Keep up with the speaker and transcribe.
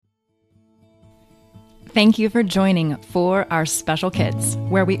Thank you for joining For Our Special Kids,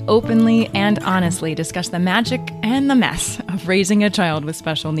 where we openly and honestly discuss the magic and the mess of raising a child with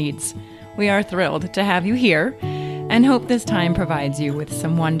special needs. We are thrilled to have you here and hope this time provides you with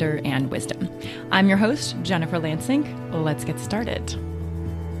some wonder and wisdom. I'm your host, Jennifer Lansing. Let's get started.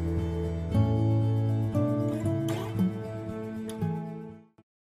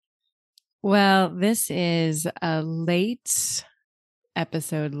 Well, this is a late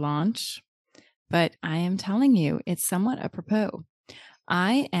episode launch, but I am telling you, it's somewhat apropos.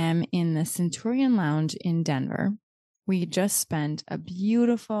 I am in the Centurion Lounge in Denver. We just spent a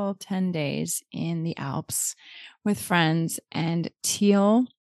beautiful 10 days in the Alps with friends, and Teal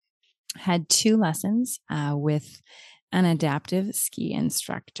had 2 lessons with an adaptive ski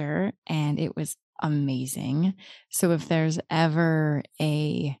instructor, and it was amazing. So if there's ever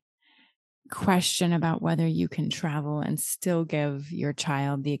a question about whether you can travel and still give your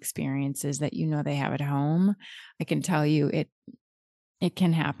child the experiences that you know they have at home, I can tell you it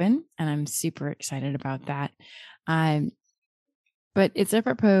can happen, and I'm super excited about that. But it's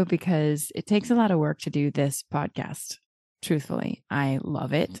apropos because it takes a lot of work to do this podcast. Truthfully, I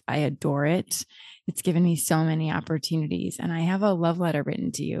love it. I adore it. It's given me so many opportunities, and I have a love letter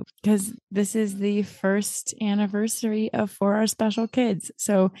written to you because this is the first anniversary of For Our Special Kids.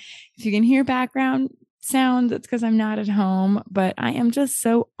 So if you can hear background sound, it's because I'm not at home, but I am just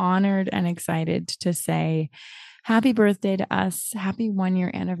so honored and excited to say happy birthday to us. Happy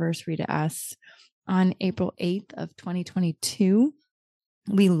 1-year anniversary to us. On April 8th of 2022,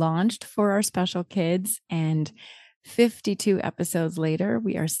 we launched For Our Special Kids, and 52 episodes later,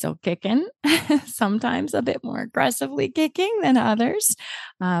 we are still kicking, sometimes a bit more aggressively kicking than others,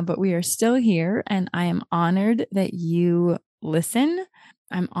 but we are still here, and I am honored that you listen.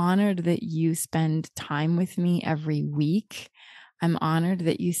 I'm honored that you spend time with me every week. I'm honored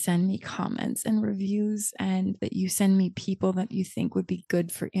that you send me comments and reviews, and that you send me people that you think would be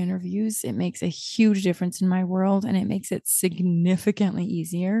good for interviews. It makes a huge difference in my world, and it makes it significantly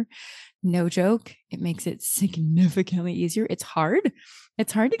easier. No joke. It makes it significantly easier. It's hard.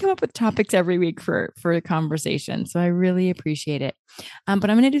 It's hard to come up with topics every week for a conversation. So I really appreciate it.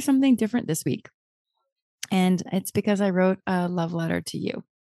 But I'm going to do something different this week. And it's because I wrote a love letter to you.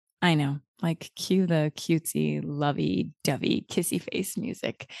 I know, like cue the cutesy, lovey-dovey, kissy face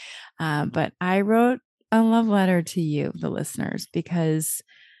music. But I wrote a love letter to you, the listeners, because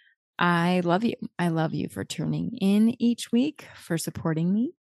I love you. I love you for tuning in each week, for supporting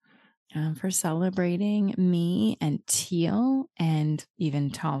me, for celebrating me and Teal, and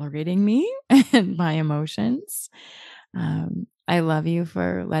even tolerating me and my emotions. I love you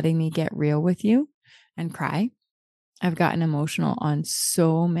for letting me get real with you and cry. I've gotten emotional on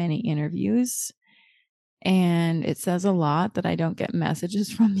so many interviews, and it says a lot that I don't get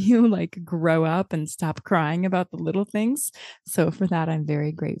messages from you like grow up and stop crying about the little things. So for that, I'm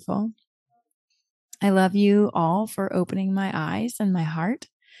very grateful. I love you all for opening my eyes and my heart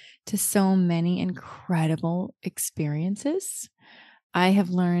to so many incredible experiences. I have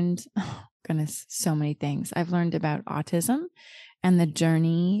learned, oh goodness, so many things. I've learned about autism and the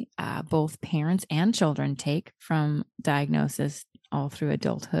journey both parents and children take from diagnosis all through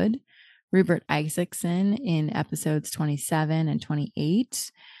adulthood. Rupert Isaacson in episodes 27 and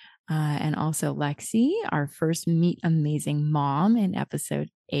 28. And also Lexi, our first Meet Amazing Mom in episode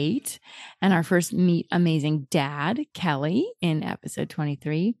 8. And our first Meet Amazing Dad, Kelly, in episode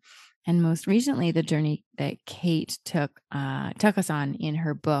 23. And most recently, the journey that Kate took us on in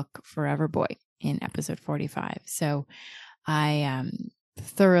her book, Forever Boy, in episode 45. So I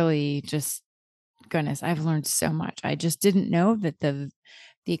thoroughly goodness, I've learned so much. I just didn't know that the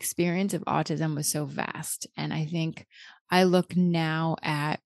experience of autism was so vast. And I think I look now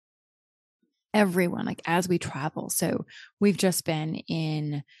at everyone, like as we travel. So we've just been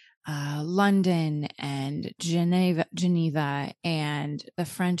in London and Geneva and the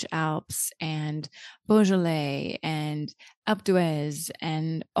French Alps and Beaujolais and Alpe d'Huez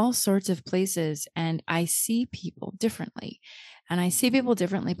and all sorts of places. And I see people differently. And I see people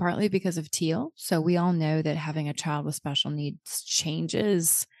differently partly because of Teal. So we all know that having a child with special needs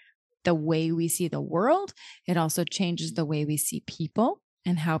changes the way we see the world. It also changes the way we see people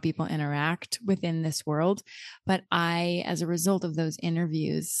and how people interact within this world. But as a result of those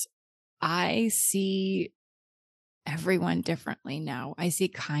interviews, I see everyone differently now. I see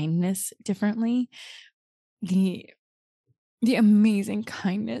kindness differently. The amazing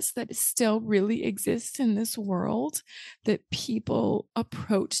kindness that still really exists in this world, that people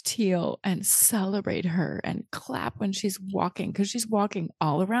approach Teal and celebrate her and clap when she's walking, because she's walking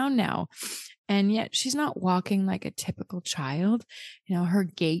all around now. And yet she's not walking like a typical child. Her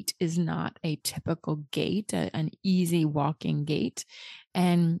gait is not a typical gait, an easy walking gait.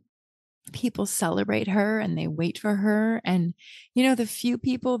 And people celebrate her and they wait for her. And, the few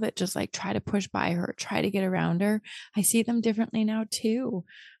people that just like try to push by her, try to get around her, I see them differently now too.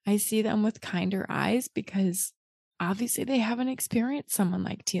 I see them with kinder eyes because obviously they haven't experienced someone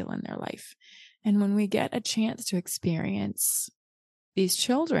like Teal in their life. And when we get a chance to experience these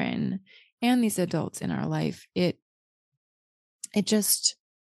children and these adults in our life, it just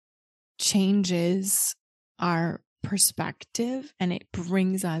changes our perspective and it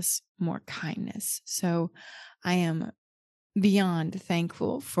brings us more kindness. So I am beyond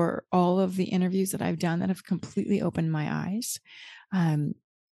thankful for all of the interviews that I've done that have completely opened my eyes.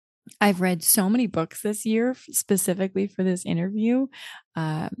 I've read so many books this year specifically for this interview.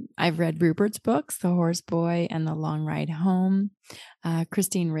 I've read Rupert's books, The Horse Boy and The Long Ride Home,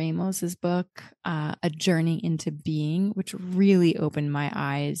 Christine Ramos's book, A Journey into Being, which really opened my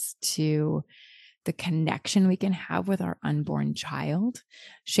eyes to the connection we can have with our unborn child.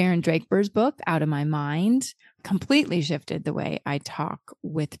 Sharon Drakeber's book, Out of My Mind, completely shifted the way I talk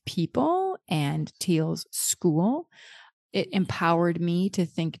with people and Teal's school. It empowered me to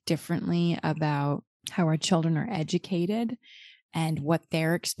think differently about how our children are educated and what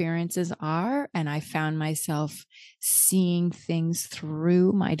their experiences are. And I found myself seeing things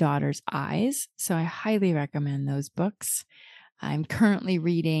through my daughter's eyes. So I highly recommend those books. I'm currently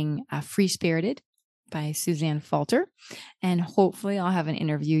reading Free Spirited by Suzanne Falter, and hopefully I'll have an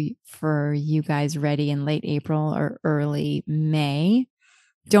interview for you guys ready in late April or early May.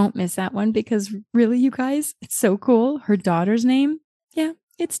 Don't miss that one because really, you guys, it's so cool. Her daughter's name,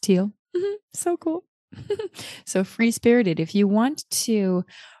 it's Teal. So cool. So Free Spirited, if you want to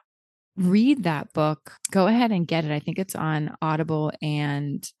read that book, go ahead and get it. I think it's on Audible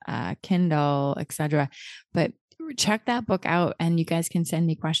and Kindle, etc. But check that book out and you guys can send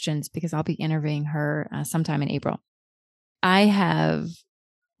me questions because I'll be interviewing her sometime in April. I have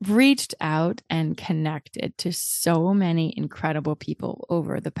reached out and connected to so many incredible people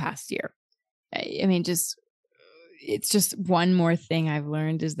over the past year. I mean, it's just one more thing I've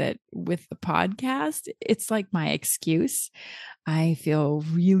learned is that with the podcast, it's like my excuse. I feel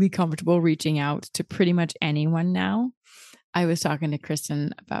really comfortable reaching out to pretty much anyone now. I was talking to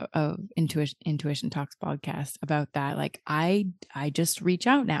Kristen about Intuition Talks podcast about that. Like I just reach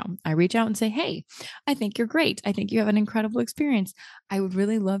out now. I reach out and say, hey, I think you're great. I think you have an incredible experience. I would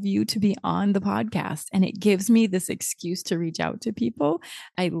really love you to be on the podcast. And it gives me this excuse to reach out to people.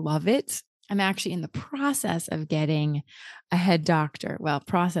 I love it. I'm actually in the process of getting a head doctor. Well,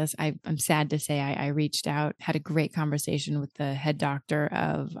 I'm sad to say I reached out, had a great conversation with the head doctor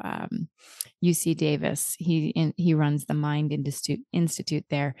of UC Davis. He runs the Mind Institute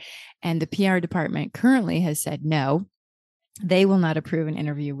there. And the PR department currently has said no. They will not approve an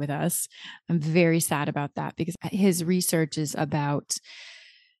interview with us. I'm very sad about that because his research is about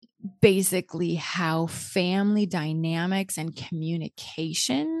basically how family dynamics and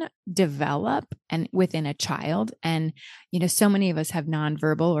communication develop and within a child. And, so many of us have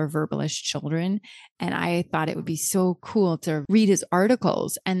nonverbal or verbalish children. And I thought it would be so cool to read his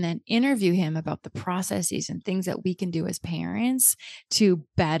articles and then interview him about the processes and things that we can do as parents to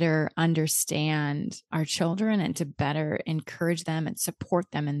better understand our children and to better encourage them and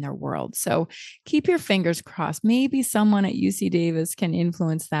support them in their world. So keep your fingers crossed. Maybe someone at UC Davis can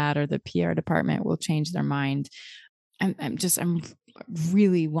influence that, or the PR department will change their mind. I'm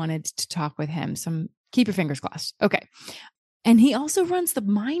really wanted to talk with him. So keep your fingers crossed. Okay. And he also runs the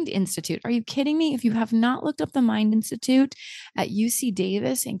Mind Institute. Are you kidding me? If you have not looked up the Mind Institute at UC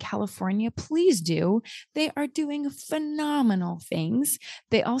Davis in California, please do. They are doing phenomenal things.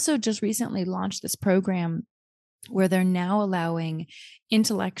 They also just recently launched this program where they're now allowing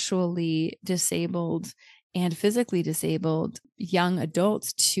intellectually disabled and physically disabled young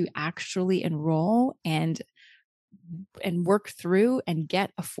adults to actually enroll and work through and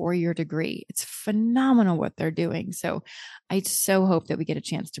get a 4-year degree. It's phenomenal what they're doing. So I so hope that we get a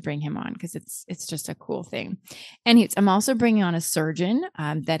chance to bring him on because it's just a cool thing. And I'm also bringing on a surgeon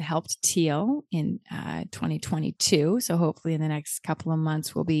that helped Teal in 2022. So hopefully in the next couple of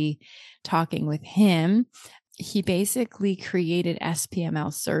months, we'll be talking with him. He basically created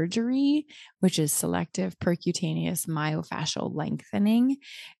SPML surgery, which is selective percutaneous myofascial lengthening,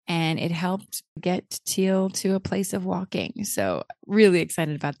 and it helped get Teal to a place of walking. So really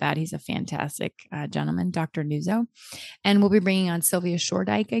excited about that. He's a fantastic gentleman, Dr. Nuzzo. And we'll be bringing on Sylvia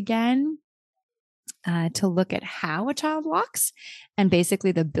Shordyke again to look at how a child walks and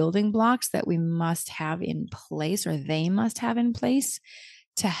basically the building blocks that we must have in place or they must have in place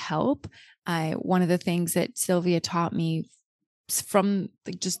to help. One of the things that Sylvia taught me from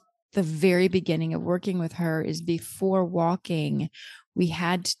just the very beginning of working with her is before walking, we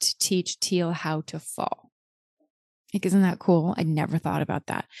had to teach Teal how to fall. Like, isn't that cool? I never thought about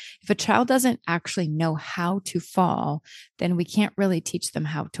that. If a child doesn't actually know how to fall, then we can't really teach them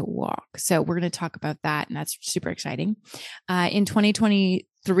how to walk. So we're going to talk about that, and that's super exciting. In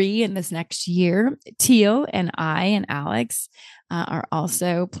 2023, in this next year, Teal and I and Alex are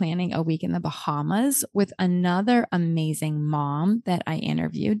also planning a week in the Bahamas with another amazing mom that I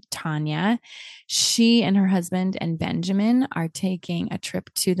interviewed, Tanya. She and her husband and Benjamin are taking a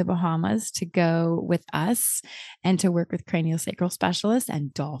trip to the Bahamas to go with us and to work with craniosacral specialists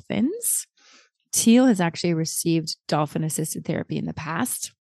and dolphins. Teal has actually received dolphin assisted therapy in the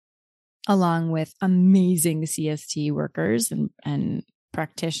past, along with amazing CST workers and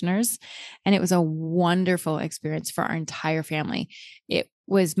practitioners. And it was a wonderful experience for our entire family. It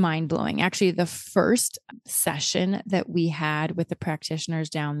was mind blowing. Actually, the first session that we had with the practitioners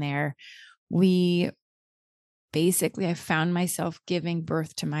down there, I found myself giving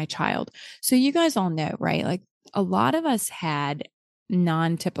birth to my child. So you guys all know, right? Like, a lot of us had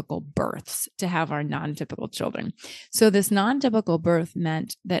non-typical births to have our non-typical children. So this non-typical birth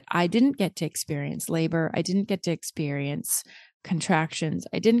meant that I didn't get to experience labor. I didn't get to experience contractions.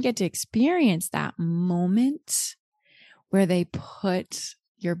 I didn't get to experience that moment where they put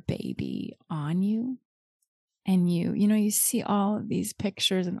your baby on you. And you see all of these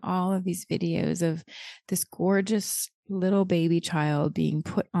pictures and all of these videos of this gorgeous little baby child being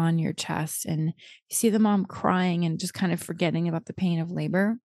put on your chest, and you see the mom crying and just kind of forgetting about the pain of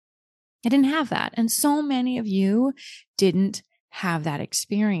labor. I didn't have that. And so many of you didn't have that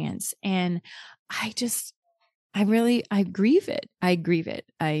experience. And I grieve it. I grieve it.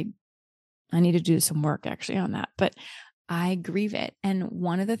 I need to do some work actually on that, but I grieve it. And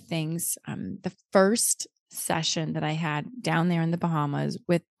one of the things, the first session that I had down there in the Bahamas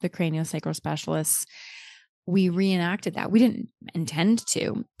with the craniosacral specialists, we reenacted that. We didn't intend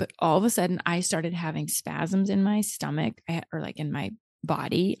to, but all of a sudden I started having spasms in my stomach or like in my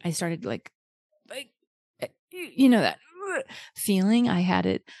body. I started like, that feeling. I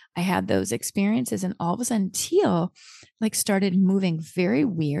had those experiences, and all of a sudden Teal like started moving very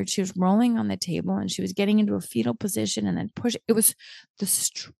weird. She was rolling on the table and she was getting into a fetal position and then push. It was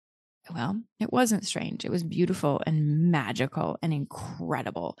it wasn't strange. It was beautiful and magical and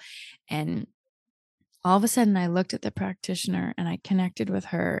incredible. And all of a sudden I looked at the practitioner and I connected with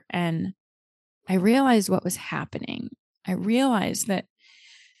her, and I realized what was happening. I realized that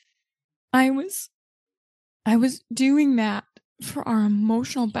I was doing that for our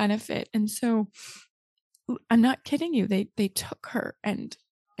emotional benefit. And so I'm not kidding you. They took her and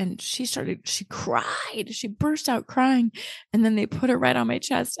she cried. She burst out crying, and then they put her right on my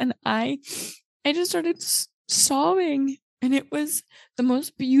chest, and I just started sobbing, and it was the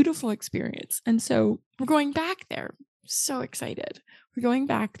most beautiful experience. And so we're going back there. So excited. We're going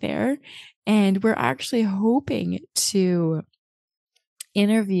back there, and we're actually hoping to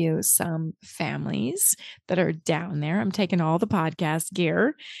interview some families that are down there. I'm taking all the podcast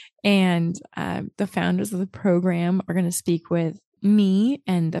gear, and the founders of the program are going to speak with me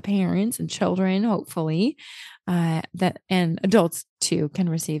and the parents and children, hopefully, and adults too can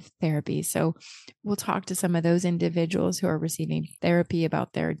receive therapy. So we'll talk to some of those individuals who are receiving therapy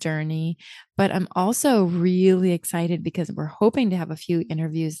about their journey. But I'm also really excited because we're hoping to have a few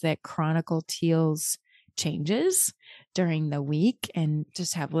interviews that chronicle Teal's changes during the week, and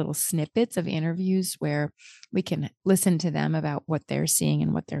just have little snippets of interviews where we can listen to them about what they're seeing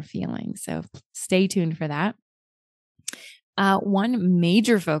and what they're feeling. So stay tuned for that. One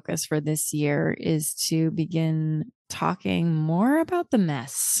major focus for this year is to begin talking more about the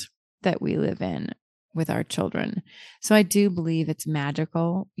mess that we live in with our children. So I do believe it's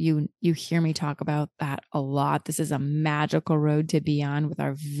magical. You hear me talk about that a lot. This is a magical road to be on with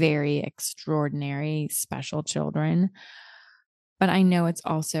our very extraordinary, special children. But I know it's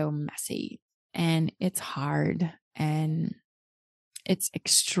also messy, and it's hard, and it's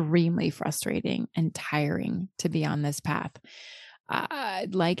extremely frustrating and tiring to be on this path.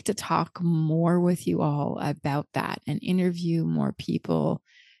 I'd like to talk more with you all about that and interview more people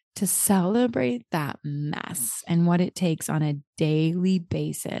to celebrate that mess and what it takes on a daily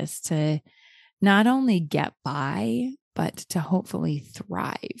basis to not only get by, but to hopefully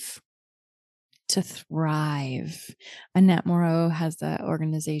thrive. To thrive. Annette Moreau has the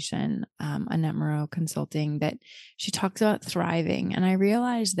organization, Annette Moreau Consulting, that she talks about thriving. And I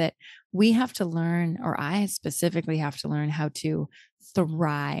realized that we have to learn, or I specifically have to learn, how to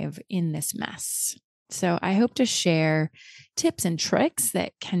thrive in this mess. So I hope to share tips and tricks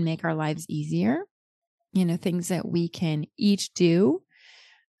that can make our lives easier, things that we can each do.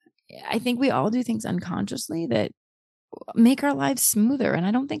 I think we all do things unconsciously that make our lives smoother. And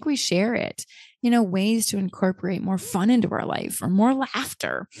I don't think we share it, ways to incorporate more fun into our life or more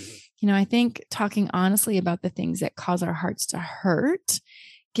laughter. I think talking honestly about the things that cause our hearts to hurt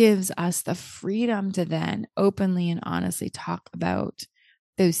gives us the freedom to then openly and honestly talk about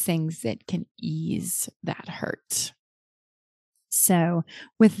those things that can ease that hurt. So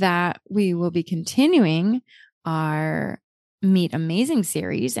with that, we will be continuing our Meet Amazing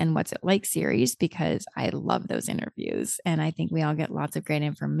series and What's It Like series, because I love those interviews and I think we all get lots of great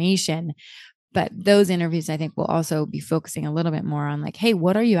information. But those interviews, I think, will also be focusing a little bit more on like, hey,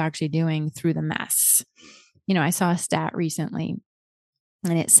 what are you actually doing through the mess? I saw a stat recently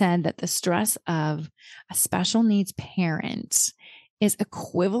and it said that the stress of a special needs parent is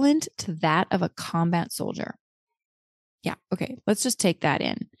equivalent to that of a combat soldier. Yeah. Okay. Let's just take that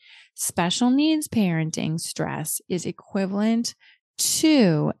in. Special needs parenting stress is equivalent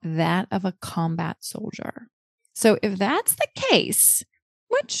to that of a combat soldier. So if that's the case,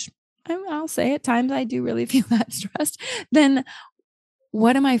 which I'll say at times I do really feel that stressed, then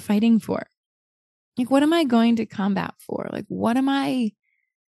what am I fighting for? Like, what am I going to combat for? Like, what am I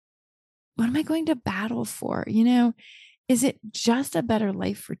going to battle for? Is it just a better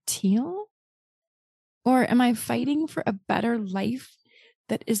life for Teal? Or am I fighting for a better life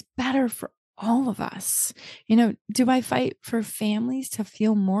that is better for all of us? Do I fight for families to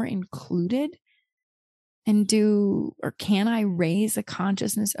feel more included? And can I raise a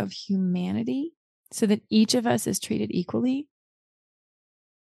consciousness of humanity so that each of us is treated equally?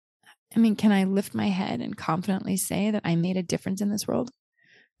 I mean, can I lift my head and confidently say that I made a difference in this world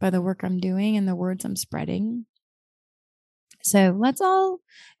by the work I'm doing and the words I'm spreading? So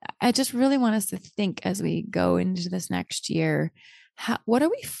I just really want us to think as we go into this next year, what are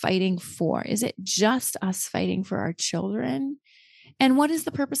we fighting for? Is it just us fighting for our children? And what is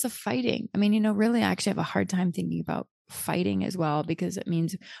the purpose of fighting? I mean, really, I actually have a hard time thinking about fighting as well, because it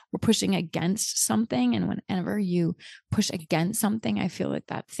means we're pushing against something. And whenever you push against something, I feel like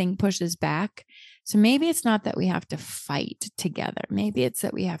that thing pushes back. So maybe it's not that we have to fight together. Maybe it's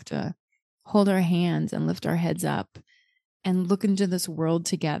that we have to hold our hands and lift our heads up and look into this world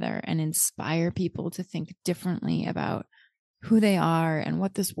together and inspire people to think differently about who they are and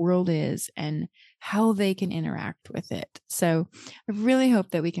what this world is and how they can interact with it. So I really hope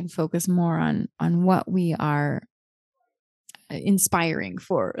that we can focus more on what we are inspiring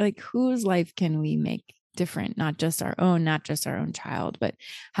for, like whose life can we make different, not just our own child, but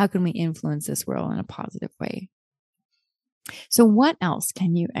how can we influence this world in a positive way? So what else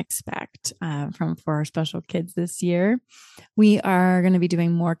can you expect for our special kids this year? We are going to be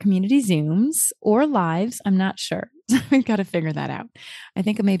doing more community Zooms or lives. I'm not sure. We've got to figure that out. I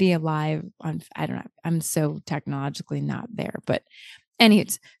think it may be a live on, I don't know. I'm so technologically not there, but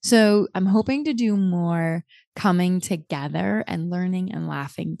anyways, so I'm hoping to do more coming together and learning and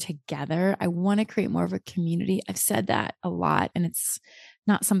laughing together. I want to create more of a community. I've said that a lot and it's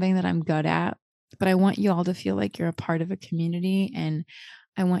not something that I'm good at, but I want you all to feel like you're a part of a community, and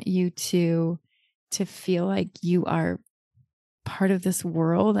I want you to feel like you are part of this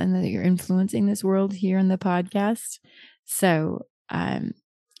world and that you're influencing this world here in the podcast. So,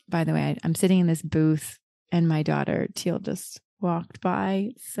 by the way, I'm sitting in this booth and my daughter Teal just walked by.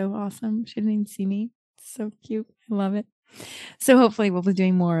 It's so awesome. She didn't even see me. It's so cute. I love it. So hopefully we'll be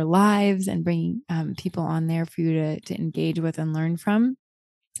doing more lives and bringing people on there for you to engage with and learn from.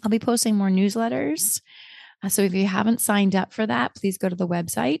 I'll be posting more newsletters. So if you haven't signed up for that, please go to the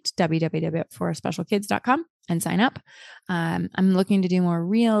website, www.forspecialkids.com, and sign up. I'm looking to do more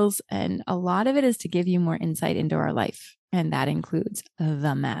reels, and a lot of it is to give you more insight into our life. And that includes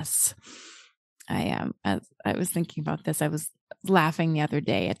the mess. I was thinking about this. I was laughing the other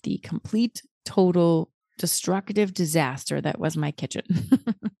day at the complete, total, destructive disaster that was my kitchen.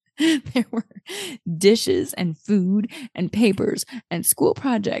 There were dishes and food and papers and school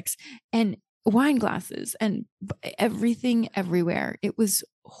projects and wine glasses and everything everywhere. It was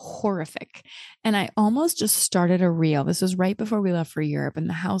horrific. And I almost just started a reel. This was right before we left for Europe, and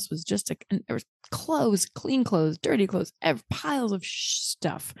the house was just there was clothes, clean clothes, dirty clothes, piles of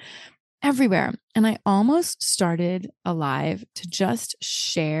stuff everywhere. And I almost started a live to just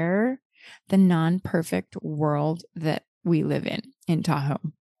share the non-perfect world that we live in Tahoe,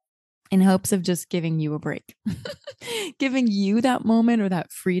 in hopes of just giving you a break, giving you that moment or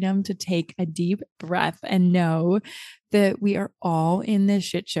that freedom to take a deep breath and know that we are all in this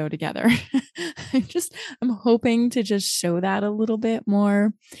shit show together. I'm hoping to just show that a little bit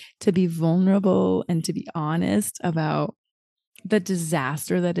more, to be vulnerable and to be honest about the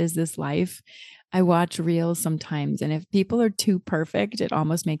disaster that is this life. I watch reels sometimes, and if people are too perfect, it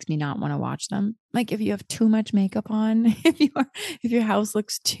almost makes me not want to watch them. Like if you have too much makeup on, if your house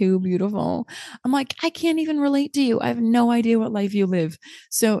looks too beautiful, I'm like, I can't even relate to you. I have no idea what life you live.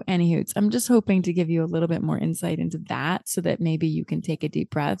 So anywho, I'm just hoping to give you a little bit more insight into that so that maybe you can take a deep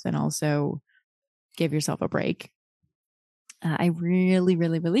breath and also give yourself a break. I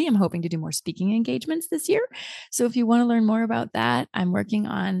really am hoping to do more speaking engagements this year. So if you want to learn more about that, I'm working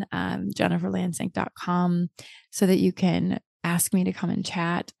on jenniferlansink.com so that you can ask me to come and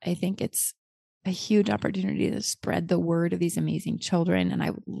chat. I think it's a huge opportunity to spread the word of these amazing children. And I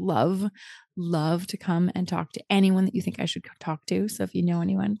would love to come and talk to anyone that you think I should talk to. So if you know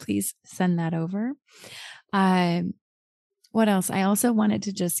anyone, please send that over. What else? I also wanted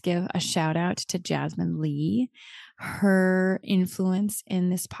to just give a shout out to Jasmine Lee. Her influence in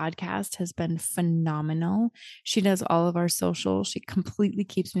this podcast has been phenomenal. She does all of our social. She completely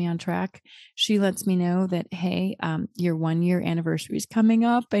keeps me on track. She lets me know that, hey, your 1 year anniversary is coming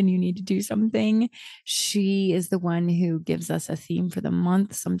up and you need to do something. She is the one who gives us a theme for the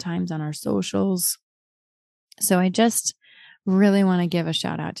month, sometimes on our socials. So I just really want to give a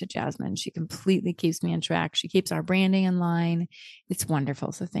shout out to Jasmine. She completely keeps me on track. She keeps our branding in line. It's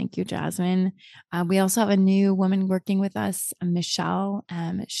wonderful. So thank you, Jasmine. We also have a new woman working with us, Michelle.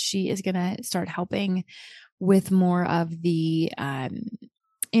 She is going to start helping with more of the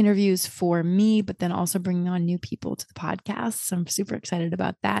interviews for me, but then also bringing on new people to the podcast. So I'm super excited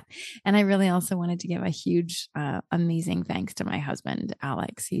about that. And I really also wanted to give a huge, amazing thanks to my husband,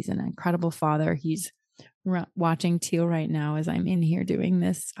 Alex. He's an incredible father. He's watching Teal right now as I'm in here doing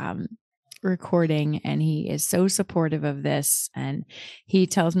this recording, and he is so supportive of this. And he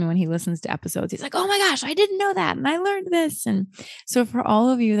tells me when he listens to episodes, he's like, oh my gosh, I didn't know that. And I learned this. And so for all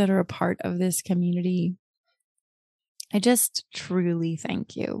of you that are a part of this community, I just truly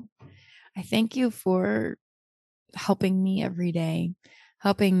thank you. I thank you for helping me every day,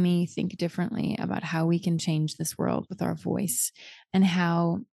 helping me think differently about how we can change this world with our voice and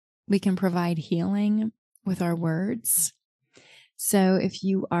how we can provide healing with our words. So if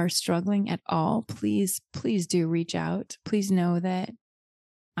you are struggling at all, please do reach out. Please know that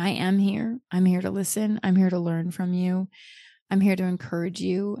I am here. I'm here to listen. I'm here to learn from you. I'm here to encourage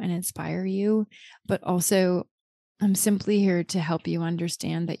you and inspire you, but also I'm simply here to help you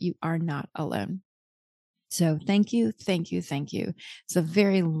understand that you are not alone. So thank you. It's a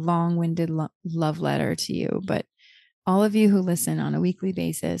very long-winded love letter to you, but all of you who listen on a weekly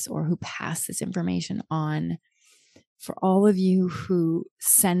basis or who pass this information on, for all of you who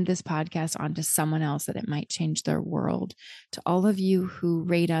send this podcast on to someone else that it might change their world, to all of you who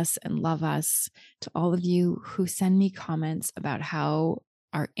rate us and love us, to all of you who send me comments about how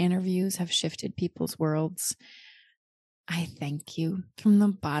our interviews have shifted people's worlds, I thank you from the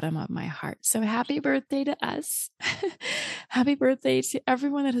bottom of my heart. So happy birthday to us. Happy birthday to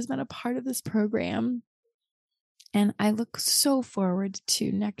everyone that has been a part of this program. And I look so forward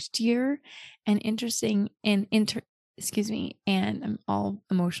to next year and and I'm all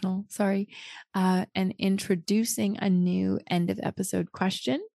emotional, sorry, and introducing a new end of episode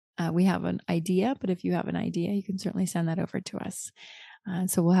question. We have an idea, but if you have an idea, you can certainly send that over to us.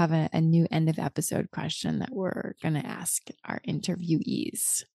 So we'll have a new end of episode question that we're going to ask our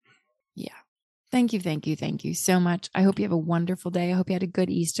interviewees. Yeah. Thank you so much. I hope you have a wonderful day. I hope you had a good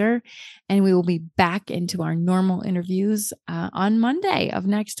Easter, and we will be back into our normal interviews on Monday of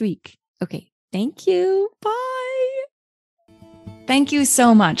next week. Okay. Thank you. Bye. Thank you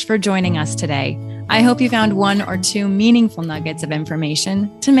so much for joining us today. I hope you found 1 or 2 meaningful nuggets of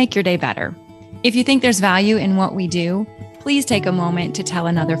information to make your day better. If you think there's value in what we do, please take a moment to tell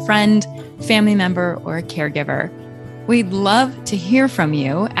another friend, family member, or a caregiver. We'd love to hear from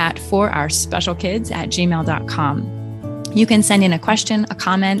you at forourspecialkids@gmail.com. You can send in a question, a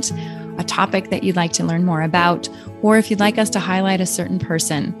comment, a topic that you'd like to learn more about, or if you'd like us to highlight a certain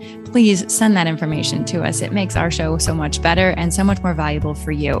person, please send that information to us. It makes our show so much better and so much more valuable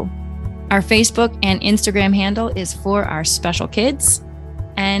for you. Our Facebook and Instagram handle is For Our Special Kids.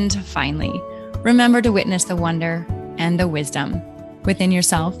 And finally, remember to witness the wonder and the wisdom within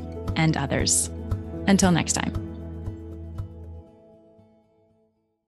yourself and others. Until next time.